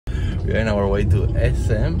We're on our way to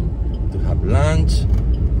SM to have lunch,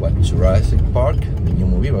 watch Jurassic Park, the new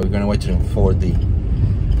movie, but we're gonna watch it in 4D.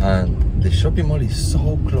 And the shopping mall is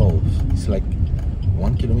so close. It's like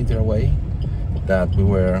 1 kilometer away that we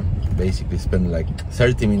were basically spending like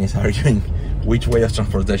 30 minutes arguing which way of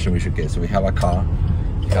transportation we should get. So we have a car,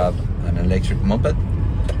 we have an electric moped,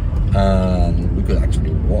 and we could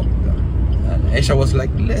actually walk there. And Aisha was like,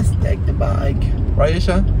 let's take the bike. Right,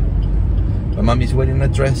 Aisha? My mom is wearing a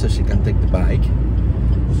dress so she can take the bike.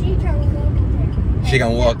 She can walk there. She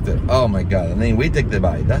can walk there. Oh my god. And then we take the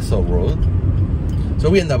bike. That's so rude. So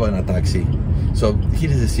we end up in a taxi. So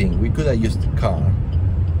here's the thing. We could have used the car.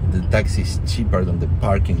 The taxi is cheaper than the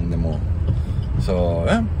parking in the mall. So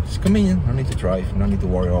yeah, it's convenient. No need to drive. No need to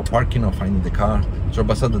worry about parking or finding the car. Drop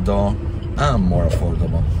us at the door. And more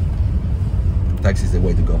affordable. Taxi is the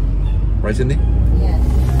way to go. Right, Cindy?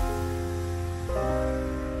 Yes.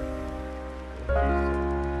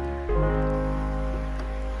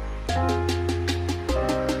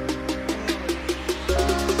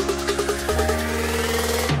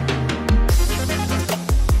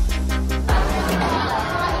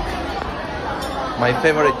 My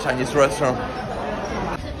favorite Chinese restaurant.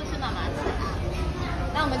 是不是妈妈吃的？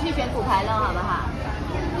那我们去选骨牌肉好不好？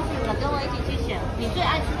那跟我一起去选你最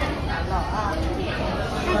爱吃的骨牌肉啊！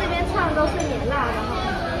它这边唱都是免辣的哈。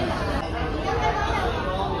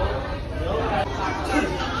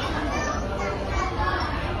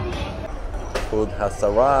 Food has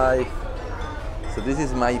arrived. So this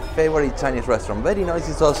is my favorite Chinese restaurant. Very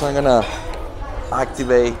noisy, so I'm gonna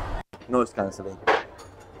activate noise cancelling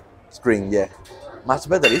screen. Yeah, much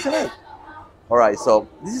better, isn't it? All right, so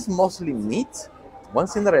this is mostly meat. One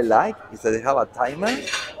thing that I like is that they have a timer. If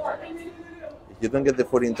you don't get the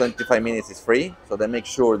food in 25 minutes, it's free. So they make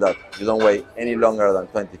sure that you don't wait any longer than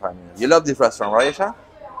 25 minutes. You love this restaurant, right, Aisha?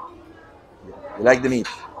 Yeah. You like the meat.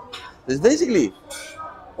 It's basically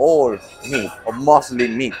all meat, or mostly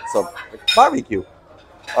meat, so like barbecue.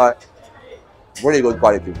 Alright, really good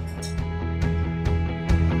barbecue.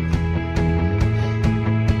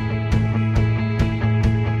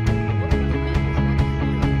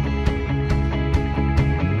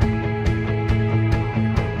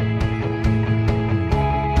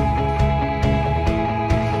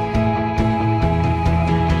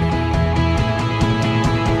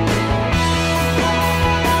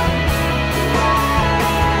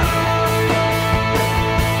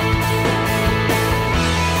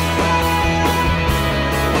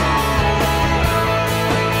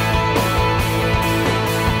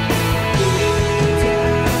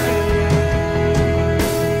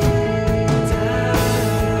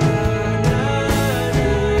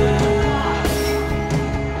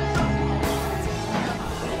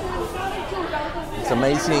 It's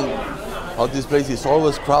amazing how this place is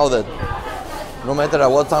always crowded. No matter at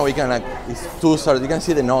what time we can, like, it's 2:30, you can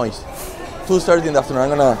see the noise. 2:30 in the afternoon, I'm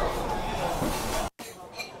gonna...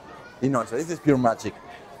 You know, so this is pure magic.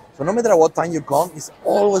 So no matter at what time you come, it's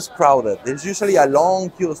always crowded. There's usually a long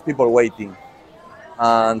queue of people waiting.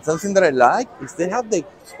 And something that I like is they have the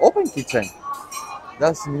open kitchen.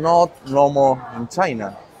 That's not normal in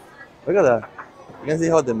China. Look at that. You can see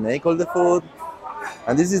how they make all the food.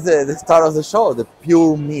 And this is the start of the show, the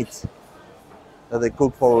pure meat that they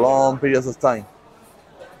cook for long periods of time.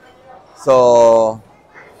 So,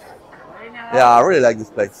 yeah, I really like this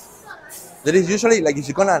place. There is usually, like, if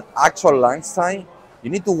you go on an actual lunch time, you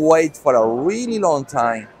need to wait for a really long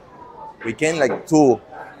time. We came like 2,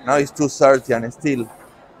 now it's 2:30 and it's still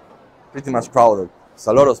pretty much crowded. There's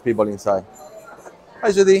a lot of people inside.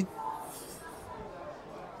 Hi, Judy.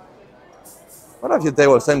 What if your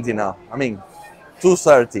table's empty now? I mean,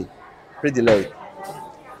 2:30, pretty late.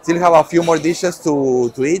 Still have a few more dishes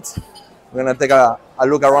to eat. We're gonna take a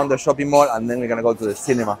look around the shopping mall and then we're gonna go to the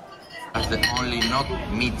cinema. That's the only not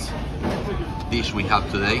meat dish we have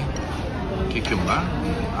today. Cucumber.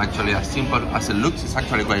 Actually, as simple as it looks, it's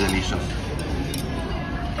actually quite delicious.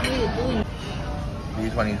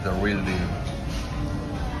 This one is the real deal.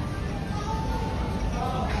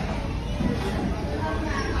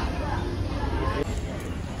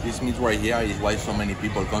 This meat right here is why so many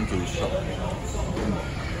people come to this shop.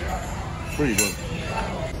 Pretty good.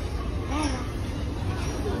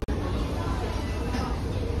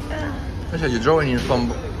 Actually, you're drawing in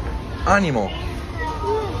some animal.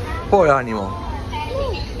 Poor animal.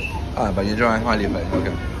 Ah, but you're drawing highly fat.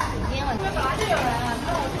 Okay.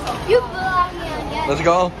 Let's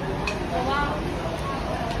go.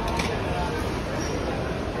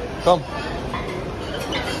 Come.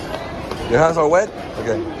 Your hands are wet?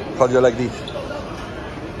 Okay. Hold you like this.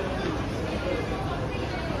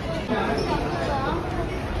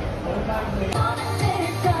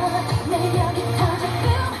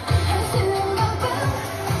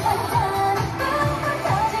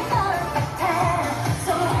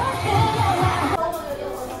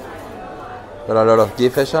 Got a lot of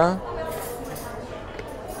gift, Esha.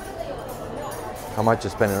 How much you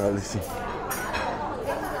spending on this?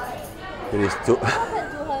 It is too.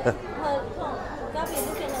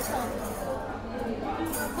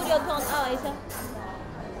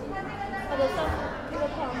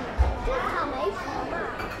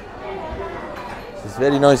 It's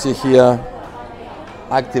very noisy here.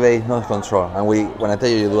 Activate noise control, and when I tell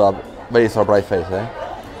you, you do a very surprised face, eh?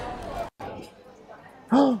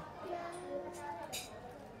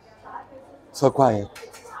 So quiet.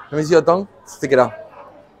 Let me see your tongue. Stick it out.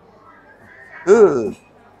 Ugh.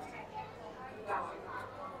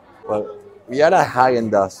 Well, we are at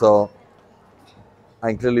Haagen-Dazs, so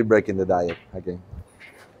I'm clearly breaking the diet again.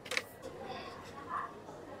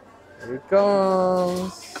 Here it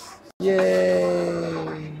comes. Yay!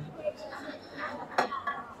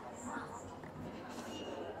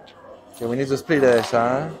 Okay, we need to split it,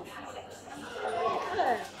 huh?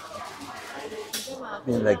 It's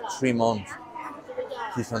been like 3 months.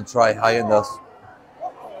 He's gonna try Haagen-Dazs.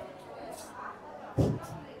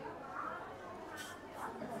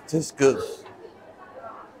 Tastes good.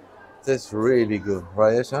 Tastes really good,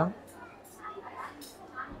 right, Esha?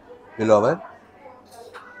 You love it?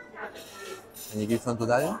 And you give some to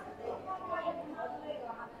Dalia?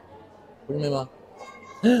 Put me ma.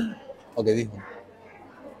 Okay, this one.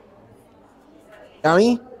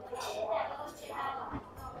 Yummy?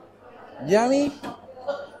 Yummy?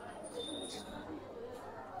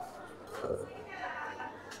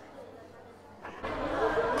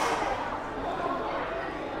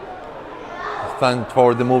 Stand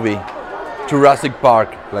for the movie Jurassic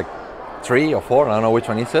Park, like 3 or 4, I don't know which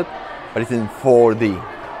one is it, but it's in 4D.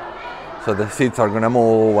 So the seats are gonna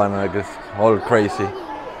move and like it's all crazy.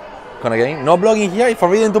 Come again? No vlogging here? It's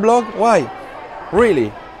forbidden to vlog? Why?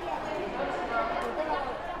 Really?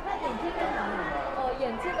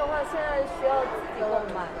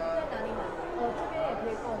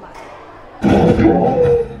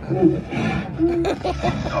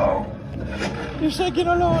 You're shaking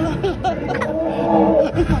all over.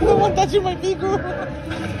 No one touching my finger.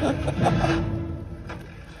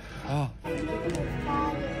 Oh.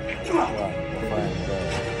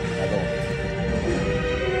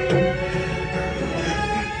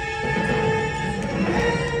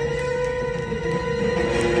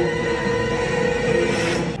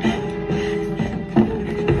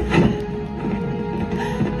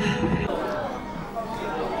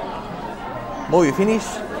 Movie finish.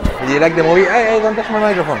 Did you like the movie? Hey, don't touch my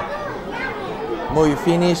microphone. Movie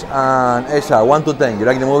finish and Esha, 1 to 10. You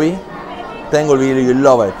like the movie? 10 will be you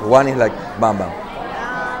love it. 1 is like bam bam.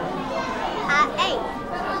 8.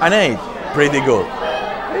 An 8. Pretty good.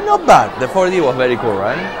 Not bad. The 4D was very cool,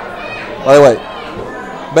 right? By the way,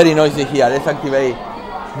 very noisy here. Let's activate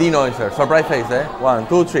denoiser. Surprise face, eh? 1,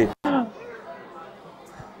 2, 3.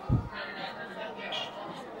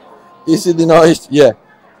 Is it denoised? Yeah.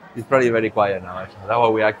 It's probably very quiet now, actually. That's why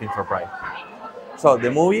we're acting surprised. So,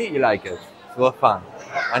 the movie, you like it. It was fun.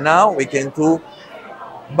 And now we came to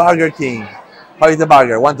Burger King. How is the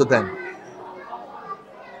burger? 1 to 10.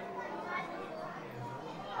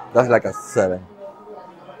 That's like a 7.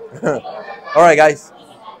 Alright, guys.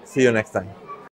 See you next time.